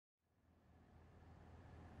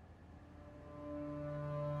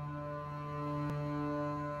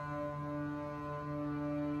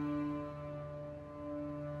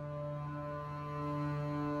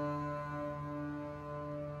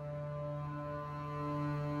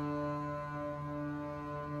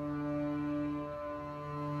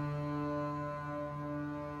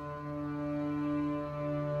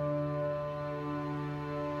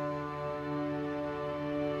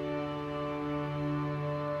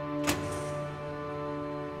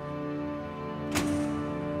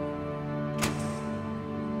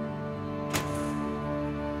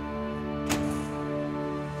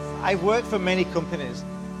I've worked for many companies.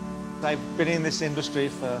 I've been in this industry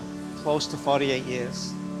for close to 48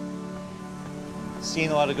 years. Seen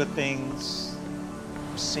a lot of good things,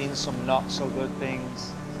 seen some not so good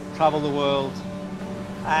things, traveled the world,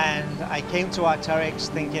 and I came to Arc'teryx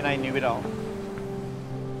thinking I knew it all.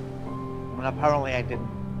 And apparently I didn't.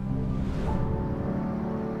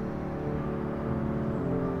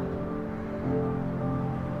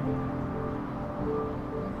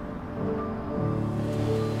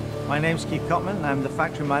 My name's Keith Cotman. I'm the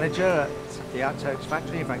factory manager at the Arc'teryx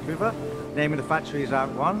factory in Vancouver. The name of the factory is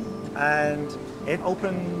Arc1, and it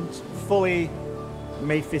opened fully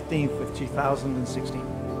May 15th of 2016.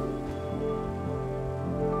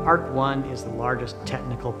 Arc1 is the largest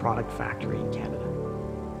technical product factory in Canada.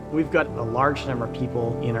 We've got a large number of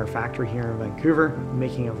people in our factory here in Vancouver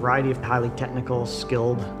making a variety of highly technical,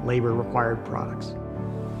 skilled, labor-required products.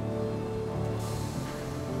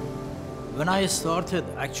 When I started,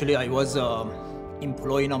 actually, I was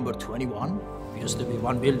employee number 21. We used to be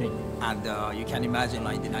one building, and you can imagine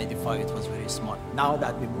 1995, it was very small. Now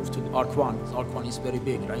that we moved to Arc1, Arc1 is very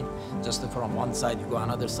big, right? Just from one side, you go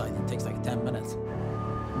another side, it takes like 10 minutes.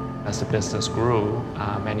 As the business grew,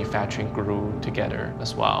 manufacturing grew together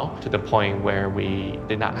as well, to the point where we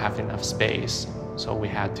did not have enough space. So we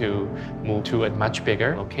had to move to a much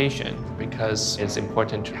bigger location because it's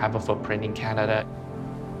important to have a footprint in Canada.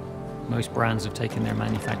 Most brands have taken their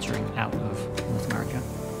manufacturing out of North America.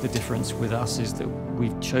 The difference with us is that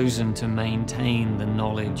we've chosen to maintain the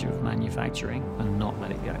knowledge of manufacturing and not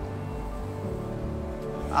let it go.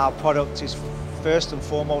 Our product is first and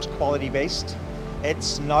foremost quality-based.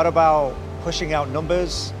 It's not about pushing out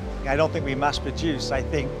numbers. I don't think we mass produce, I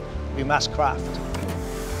think we mass craft.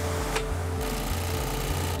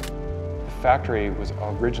 The factory was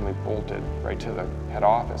originally bolted right to the head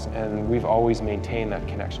office, and we've always maintained that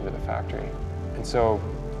connection to the factory. And so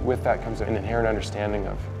with that comes an inherent understanding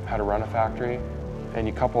of how to run a factory, and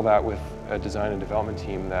you couple that with a design and development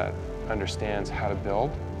team that understands how to build,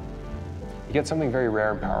 you get something very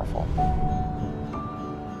rare and powerful.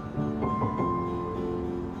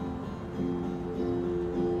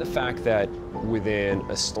 The fact that within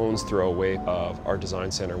a stone's throw away of our design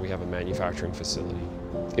center, we have a manufacturing facility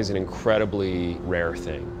is an incredibly rare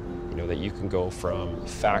thing. You know, that you can go from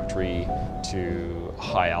factory to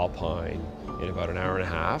high alpine in about an hour and a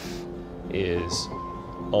half is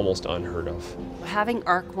almost unheard of. Having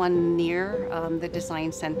Arc1 near the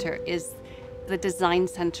design center is the design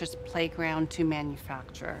center's playground to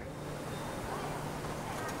manufacture.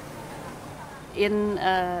 In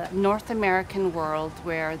a North American world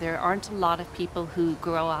where there aren't a lot of people who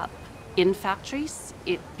grow up in factories,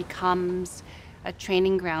 it becomes a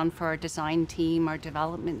training ground for our design team, our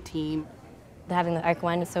development team. Having the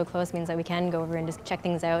Arc1 so close means that we can go over and just check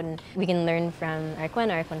things out, and we can learn from Arc1,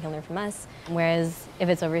 Arc1 can learn from us. Whereas if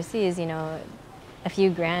it's overseas, you know, a few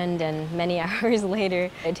grand and many hours later,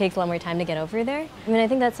 it takes a lot more time to get over there. I mean, I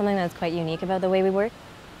think that's something that's quite unique about the way we work.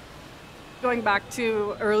 Going back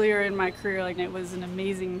to earlier in my career, like, it was an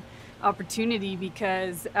amazing opportunity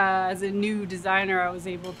because as a new designer, I was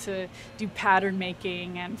able to do pattern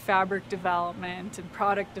making and fabric development and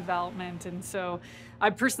product development, and so I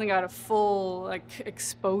personally got a full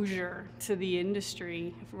exposure to the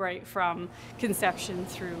industry right from conception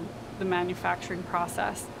through the manufacturing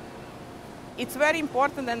process. It's very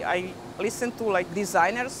important, and I listen to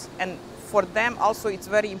designers, and for them also it's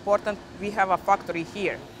very important we have a factory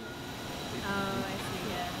here. Oh, I see,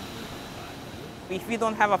 yeah. If we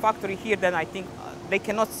don't have a factory here, then I think they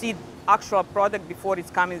cannot see actual product before it's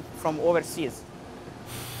coming from overseas.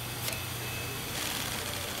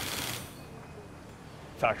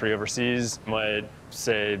 Factory overseas might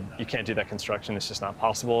say you can't do that construction, it's just not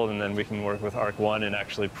possible, and then we can work with Arc1 and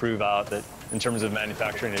actually prove out that in terms of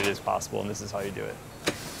manufacturing it is possible and this is how you do it.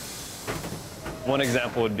 One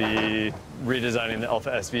example would be redesigning the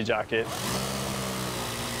Alpha SV jacket.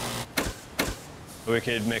 We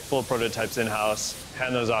could make full prototypes in-house,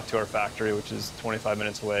 hand those off to our factory, which is 25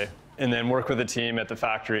 minutes away, and then work with the team at the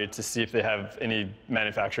factory to see if they have any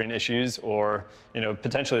manufacturing issues, or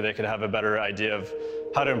potentially they could have a better idea of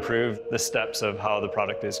how to improve the steps of how the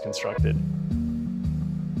product is constructed.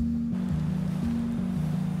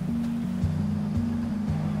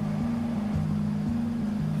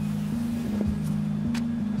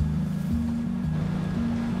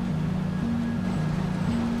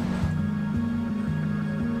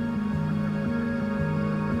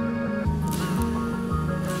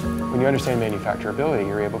 When you understand manufacturability,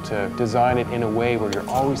 you're able to design it in a way where you're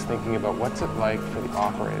always thinking about what's it like for the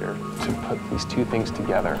operator to put these two things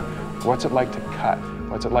together. What's it like to cut?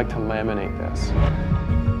 What's it like to laminate this?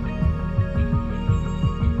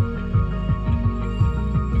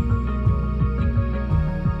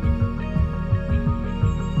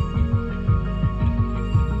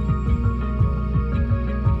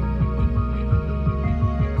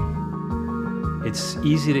 It's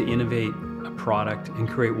easy to innovate a product and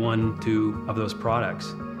create one, two of those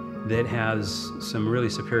products that has some really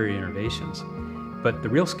superior innovations. But the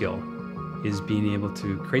real skill is being able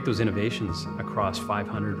to create those innovations across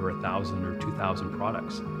 500 or 1,000 or 2,000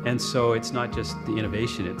 products. And so it's not just the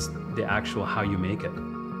innovation, it's the actual how you make it.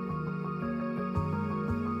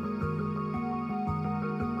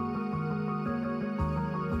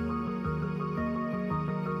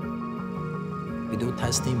 We do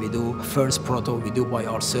testing, we do first proto, we do by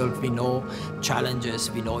ourselves. We know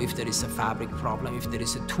challenges, we know if there is a fabric problem, if there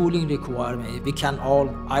is a tooling requirement. We can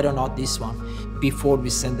all iron out this one before we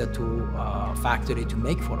send it to factory to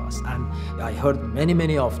make for us. And I heard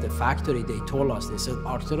many of the factory, they told us, they said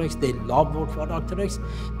Arc'teryx, they love work for Arc'teryx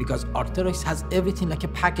because Arc'teryx has everything like a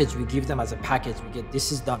package. We give them as a package, we get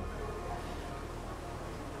this is done.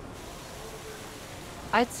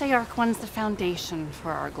 I'd say Arc1's the foundation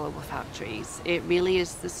for our global factories. It really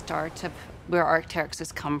is the start of where Arc'teryx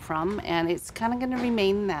has come from, and it's kind of going to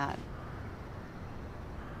remain that.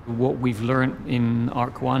 What we've learned in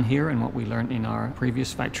Arc1 here and what we learned in our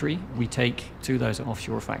previous factory, we take to those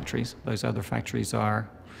offshore factories. Those other factories are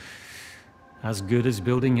as good as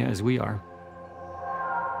building it as we are.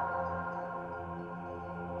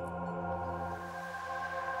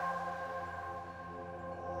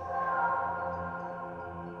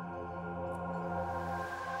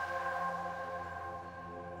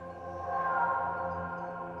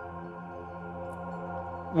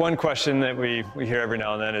 One question that we hear every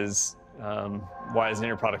now and then is, why isn't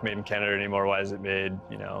your product made in Canada anymore? Why is it made,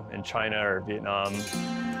 in China or Vietnam?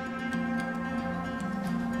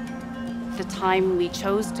 The time we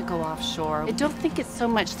chose to go offshore, I don't think it's so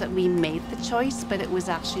much that we made the choice, but it was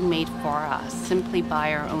actually made for us, simply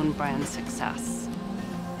by our own brand success.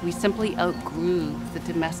 We simply outgrew the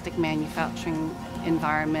domestic manufacturing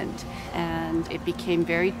environment, and it became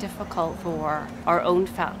very difficult for our own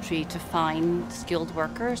factory to find skilled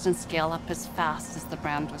workers and scale up as fast as the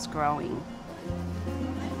brand was growing.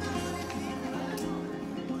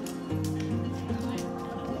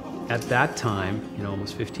 At that time,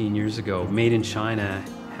 almost 15 years ago, made in China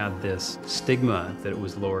had this stigma that it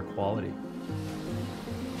was lower quality.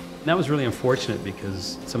 And that was really unfortunate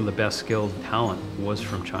because some of the best skilled talent was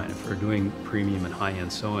from China for doing premium and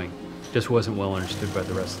high-end sewing. Just wasn't well understood by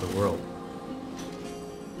the rest of the world.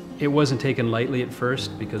 It wasn't taken lightly at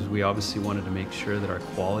first because we obviously wanted to make sure that our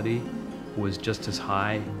quality was just as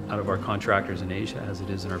high out of our contractors in Asia as it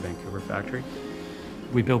is in our Vancouver factory.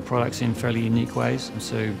 We build products in fairly unique ways,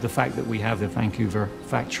 so the fact that we have the Vancouver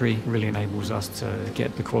factory really enables us to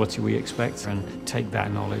get the quality we expect and take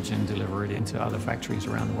that knowledge and deliver it into other factories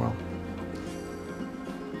around the world.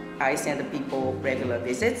 I send people regular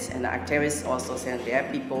visits, and Arc'teryx also send their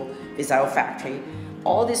people visit our factory.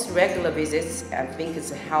 All these regular visits, I think,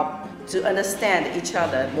 it's a help to understand each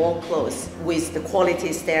other more close with the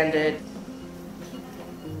quality standard.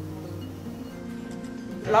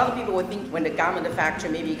 A lot of people would think when the garment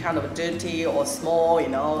factory may be kind of dirty or small,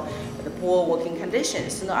 the poor working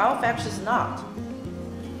conditions. Our factory is not.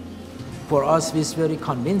 For us, it's very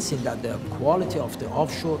convincing that the quality of the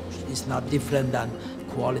offshore is not different than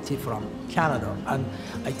quality from Canada. And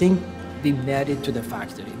I think we married to the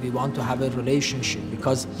factory. We want to have a relationship,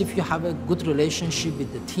 because if you have a good relationship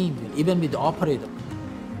with the team, even with the operator,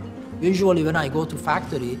 usually when I go to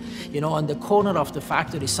factory, on the corner of the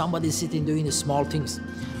factory, somebody's sitting doing the small things.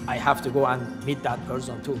 I have to go and meet that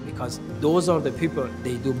person too, because those are the people,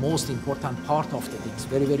 they do most important part of the things,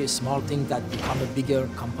 very small things that become a bigger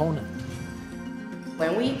component.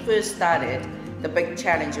 When we first started, the big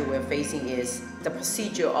challenge we're facing is the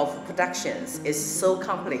procedure of productions is so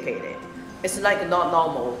complicated. It's like not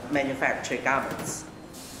normal manufactured garments.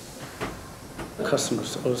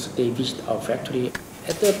 Customers also, they visit our factory.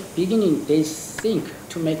 At the beginning, they think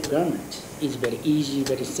to make garment is very easy,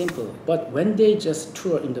 very simple. But when they just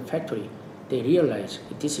tour in the factory, they realize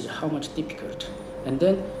this is how much difficult. And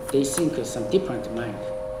then they think some different mind.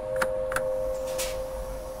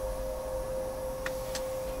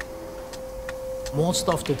 Most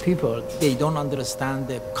of the people, they don't understand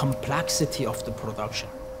the complexity of the production.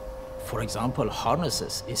 For example,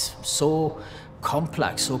 harnesses is so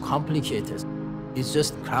complex, so complicated. It's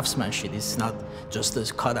just craftsmanship, it's not just a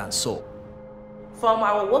cut and sew. From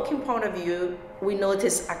our working point of view, we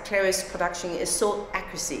notice Arc'teryx production is so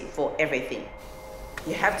accuracy for everything.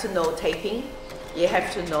 You have to know taping, you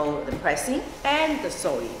have to know the pressing and the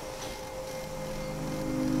sewing.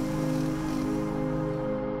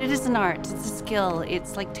 It is an art, it's a skill.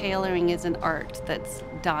 It's like tailoring is an art that's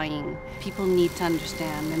dying. People need to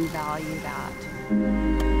understand and value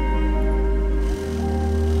that.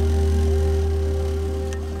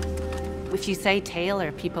 If you say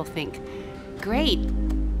tailor, people think, great,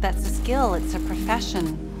 that's a skill, it's a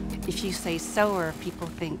profession. If you say sewer, people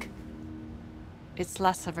think it's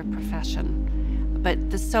less of a profession. But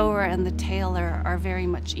the sewer and the tailor are very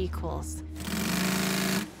much equals.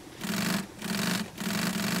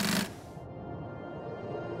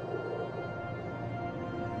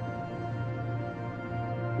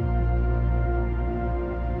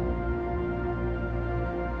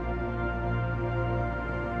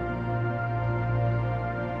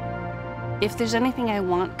 If there's anything I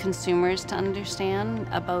want consumers to understand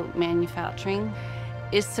about manufacturing,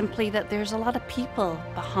 is simply that there's a lot of people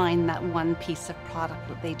behind that one piece of product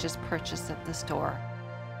that they just purchased at the store.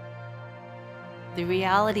 The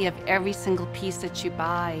reality of every single piece that you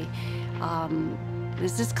buy,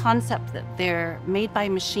 there's this concept that they're made by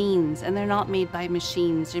machines, and they're not made by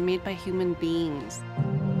machines, they're made by human beings.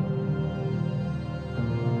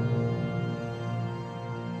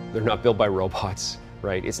 They're not built by robots.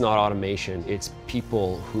 Right? It's not automation, it's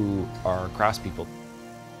people who are craftspeople.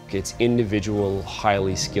 It's individual,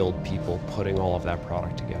 highly skilled people putting all of that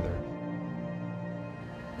product together.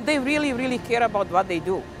 They really, really care about what they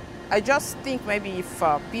do. I just think maybe if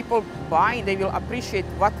people buy, they will appreciate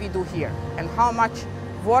what we do here and how much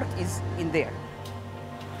work is in there.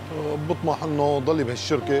 بطمح انه ضلي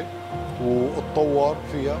بهالشركة واتطور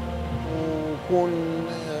فيها وكون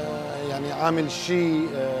يعني عامل شيء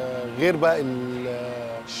غير باقي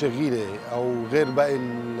الشغيلة أو غير باقي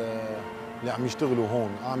اللي عم يشتغلوا هون،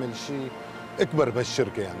 أعمل شيء أكبر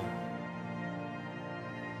بهالشركة يعني.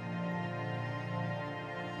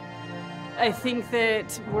 I think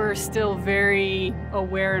that we're still very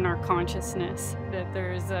aware in our consciousness that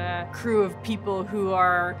there's a crew of people who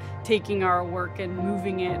are taking our work and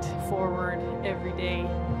moving it forward every day.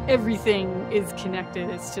 Everything is connected.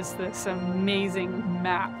 It's just this amazing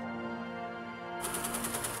map.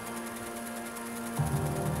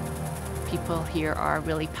 People here are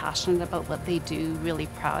really passionate about what they do, really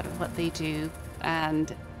proud of what they do,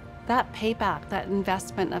 and that payback, that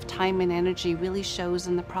investment of time and energy really shows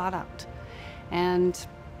in the product. And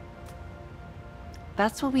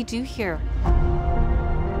that's what we do here.